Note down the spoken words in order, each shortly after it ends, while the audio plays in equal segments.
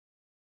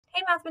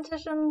Hey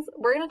mathematicians,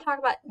 we're going to talk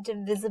about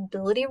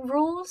divisibility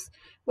rules,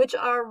 which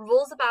are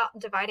rules about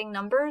dividing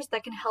numbers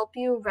that can help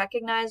you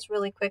recognize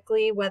really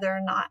quickly whether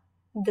or not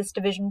this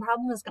division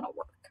problem is going to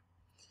work.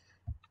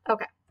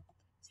 Okay,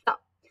 so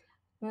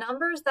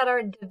numbers that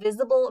are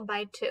divisible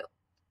by 2.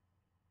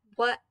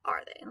 What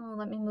are they? Oh,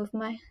 let me move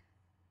my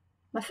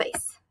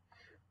face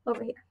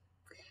over here.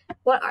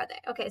 What are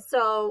they? Okay,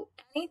 so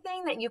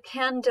anything that you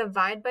can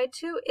divide by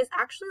 2 is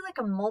actually like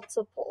a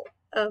multiple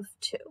of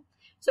 2.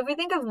 So if we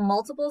think of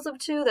multiples of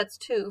 2, that's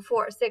 2,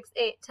 4, 6,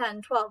 8,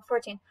 10, 12,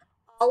 14,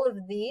 all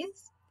of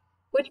these,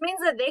 which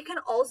means that they can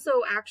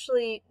also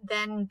actually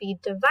then be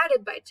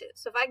divided by 2.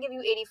 So if I give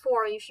you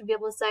 84, you should be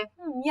able to say,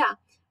 yeah,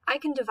 I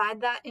can divide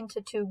that into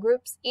 2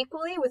 groups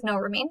equally with no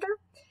remainder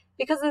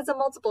because it's a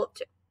multiple of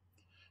 2.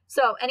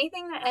 So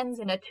anything that ends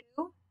in a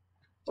 2,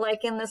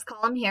 like in this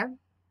column here,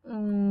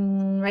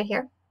 right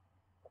here,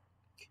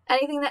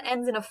 anything that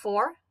ends in a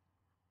 4,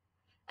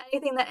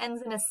 anything that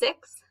ends in a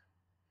 6,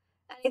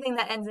 anything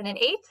that ends in an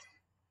 8,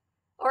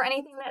 or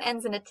anything that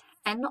ends in a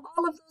 10,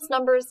 all of those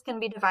numbers can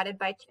be divided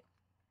by 2.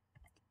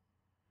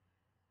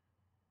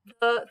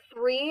 The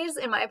 3s,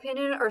 in my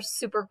opinion, are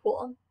super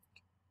cool.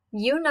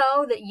 You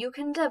know that you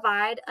can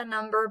divide a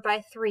number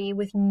by 3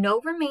 with no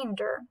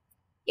remainder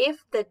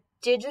if the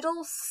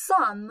digital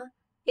sum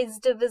is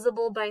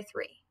divisible by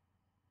 3.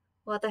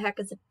 What the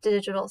heck is a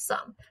digital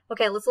sum?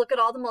 Okay, let's look at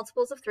all the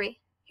multiples of 3.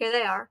 Here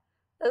they are.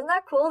 Isn't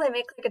that cool? They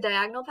make like a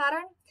diagonal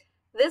pattern.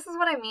 This is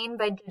what I mean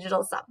by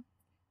digital sum.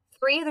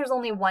 3, there's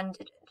only one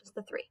digit, just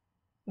the 3.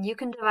 You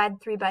can divide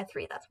 3 by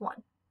 3, that's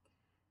 1.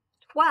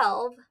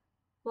 12,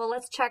 well,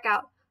 let's check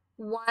out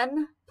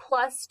 1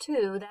 plus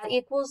 2, that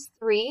equals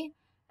 3,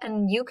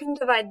 and you can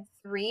divide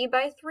 3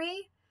 by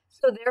 3,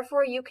 so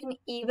therefore you can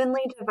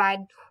evenly divide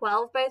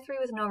 12 by 3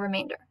 with no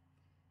remainder.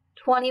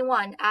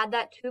 21, add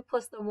that 2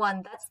 plus the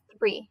 1, that's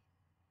 3.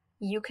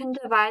 You can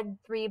divide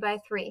 3 by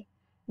 3.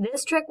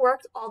 This trick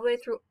works all the way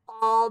through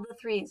all the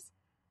 3s.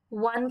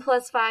 1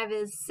 plus 5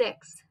 is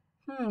 6.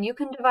 You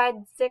can divide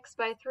 6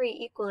 by 3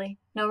 equally,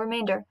 no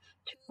remainder.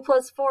 2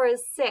 plus 4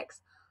 is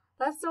 6.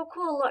 That's so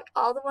cool. Look,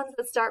 all the ones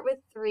that start with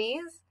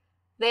 3s,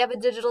 they have a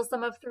digital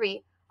sum of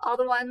 3. All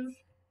the ones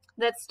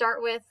that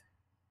start with,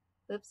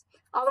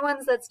 all the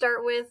ones that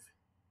start with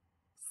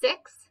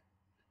 6,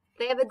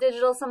 they have a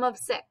digital sum of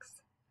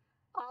 6.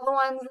 All the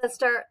ones that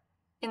start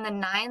in the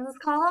 9s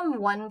column,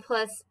 1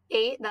 plus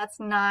 8, that's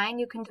 9.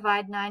 You can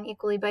divide 9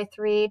 equally by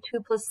 3. 2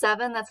 plus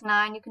 7, that's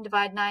 9. You can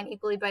divide 9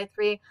 equally by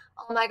 3.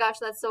 Oh my gosh,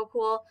 that's so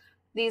cool.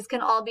 These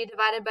can all be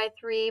divided by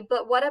 3.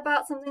 But what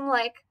about something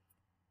like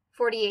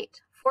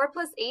 48? 4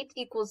 plus 8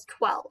 equals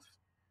 12.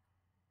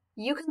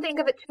 You can think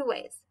of it 2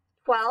 ways.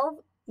 12,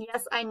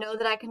 yes, I know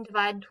that I can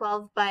divide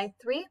 12 by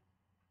 3.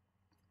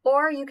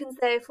 Or you can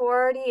say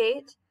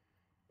 48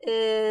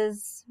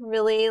 is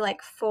really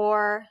like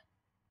 4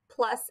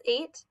 plus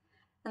 8.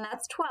 And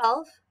that's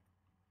 12.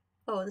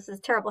 Oh, this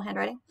is terrible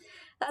handwriting.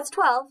 That's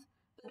 12.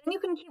 But then you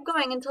can keep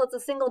going until it's a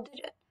single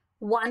digit.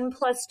 1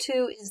 plus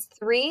 2 is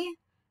 3,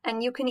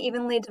 and you can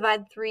evenly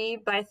divide 3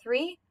 by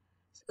 3.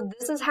 So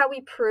this is how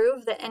we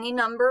prove that any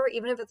number,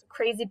 even if it's a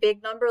crazy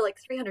big number like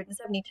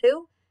 372,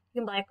 you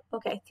can be like,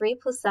 okay, 3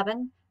 plus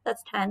 7,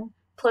 that's 10,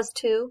 plus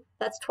 2,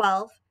 that's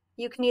 12.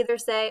 You can either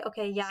say,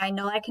 okay, yeah, I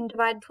know I can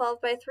divide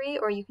 12 by 3,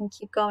 or you can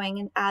keep going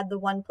and add the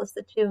 1 plus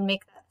the 2 and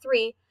make that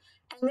 3.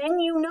 And then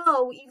you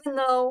know, even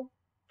though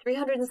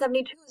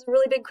 372 is a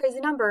really big,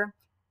 crazy number,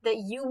 that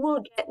you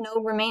will get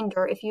no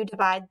remainder if you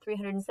divide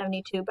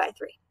 372 by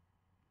 3.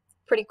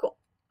 Pretty cool.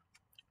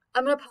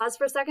 I'm going to pause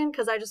for a second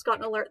because I just got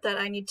an alert that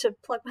I need to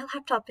plug my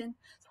laptop in.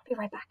 So I'll be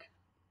right back.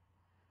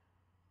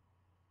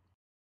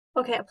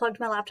 Okay, I plugged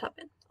my laptop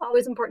in.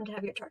 Always important to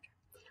have your charger.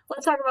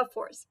 Let's talk about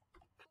 4s.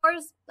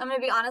 4s, I'm going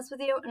to be honest with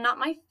you, not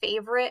my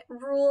favorite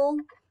rule.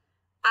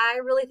 I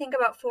really think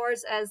about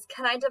 4s as,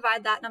 can I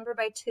divide that number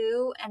by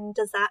 2, and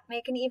does that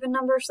make an even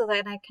number so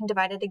that I can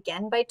divide it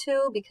again by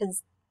 2,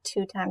 because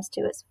 2 times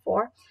 2 is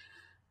 4.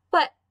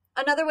 But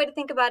another way to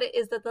think about it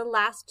is that the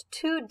last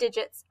 2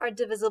 digits are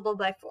divisible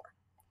by 4.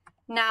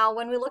 Now,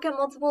 when we look at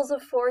multiples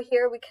of 4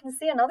 here, we can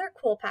see another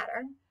cool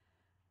pattern.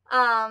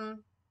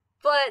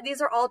 But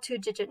these are all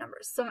 2-digit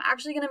numbers, so I'm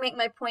actually going to make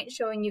my point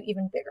showing you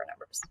even bigger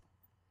numbers.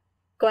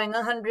 Going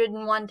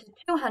 101 to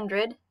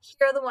 200,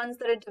 here are the ones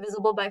that are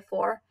divisible by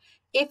 4.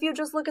 If you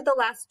just look at the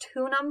last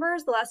 2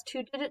 numbers, the last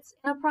 2 digits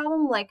in a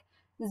problem, like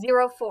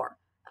 0, 4.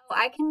 Oh,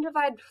 I can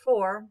divide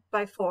 4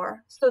 by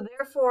 4, so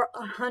therefore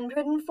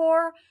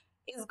 104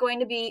 is going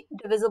to be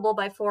divisible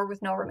by 4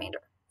 with no remainder.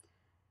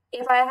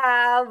 If I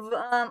have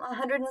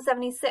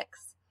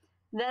 176,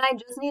 then I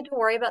just need to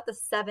worry about the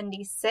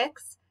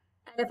 76,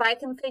 and if I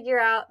can figure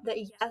out that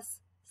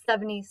yes,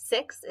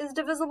 76 is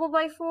divisible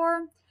by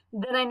 4,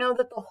 then I know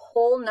that the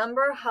whole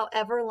number,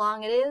 however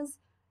long it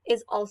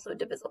is also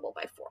divisible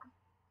by 4.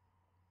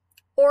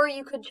 Or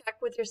you could check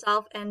with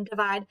yourself and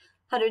divide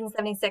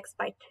 176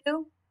 by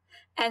 2.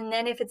 And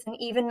then if it's an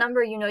even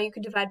number, you know you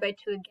could divide by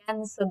 2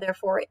 again, so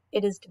therefore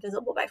it is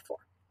divisible by 4.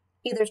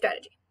 Either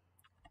strategy.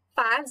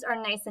 5s are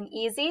nice and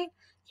easy.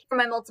 Here are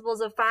my multiples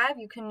of 5.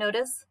 You can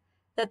notice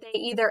that they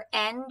either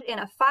end in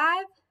a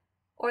 5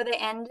 or they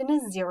end in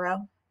a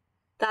 0.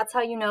 That's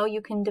how you know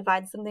you can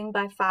divide something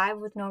by 5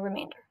 with no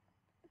remainder.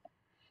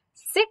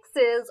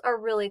 6s are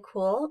really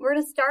cool. We're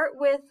going to start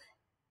with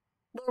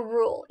the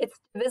rule. It's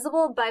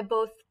divisible by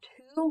both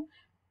 2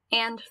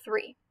 and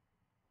 3.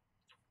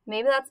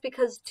 Maybe that's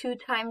because 2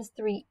 times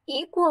 3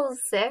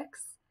 equals 6.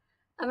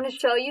 I'm going to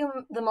show you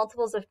the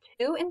multiples of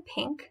 2 in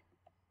pink.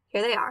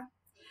 Here they are.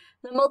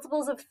 The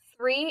multiples of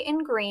 3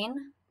 in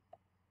green.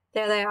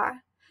 There they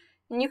are.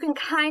 And you can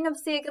kind of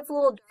see it gets a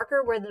little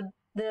darker where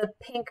the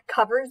pink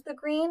covers the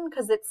green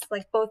because it's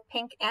like both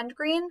pink and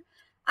green.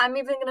 I'm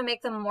even going to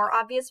make them more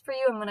obvious for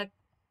you. I'm going to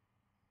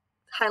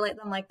highlight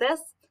them like this.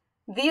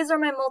 These are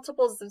my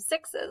multiples of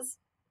 6s,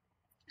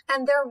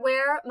 and they're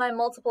where my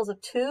multiples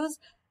of 2s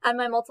and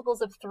my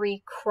multiples of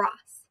 3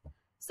 cross.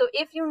 So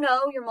if you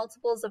know your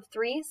multiples of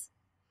 3s,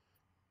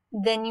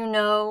 then you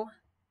know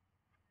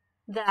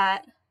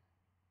that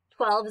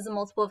 12 is a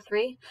multiple of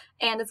 3,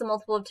 and it's a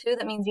multiple of 2.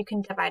 That means you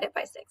can divide it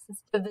by 6.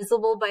 It's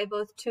divisible by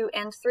both 2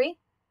 and 3.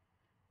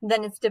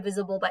 Then it's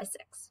divisible by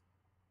 6.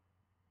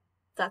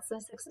 That's the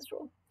 6s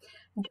rule.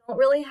 Don't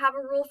really have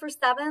a rule for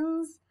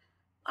 7s.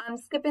 I'm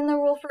skipping the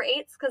rule for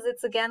 8s because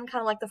it's, again,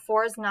 kind of like the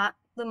 4 is not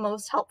the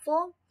most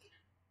helpful.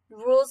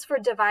 Rules for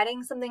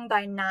dividing something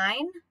by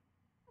 9.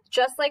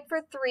 Just like for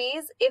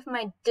 3s, if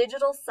my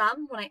digital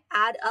sum, when I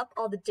add up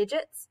all the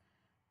digits,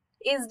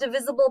 is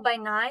divisible by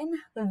 9,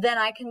 then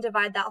I can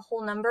divide that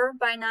whole number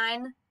by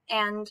 9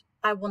 and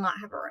I will not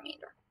have a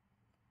remainder.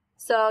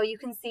 So you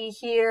can see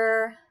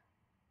here,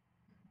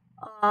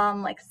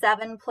 like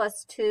 7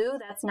 plus 2,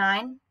 that's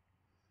 9.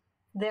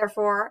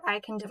 Therefore, I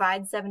can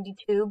divide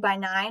 72 by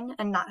 9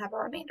 and not have a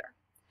remainder.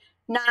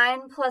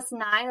 9 plus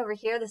 9 over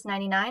here, this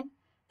 99,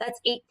 that's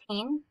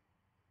 18.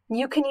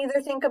 You can either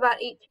think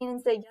about 18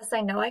 and say, yes, I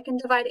know I can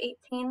divide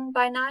 18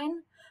 by 9,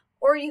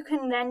 or you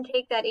can then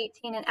take that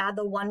 18 and add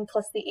the 1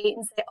 plus the 8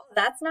 and say, oh,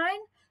 that's 9?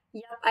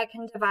 Yep, I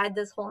can divide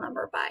this whole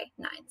number by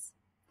 9s.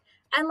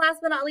 And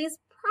last but not least,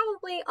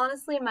 probably,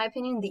 honestly, in my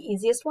opinion, the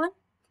easiest one.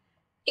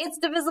 It's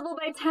divisible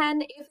by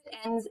 10 if it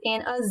ends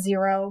in a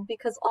 0,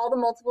 because all the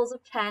multiples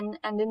of 10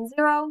 end in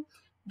 0.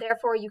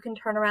 Therefore, you can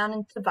turn around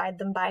and divide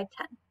them by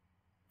 10.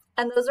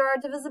 And those are our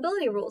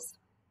divisibility rules.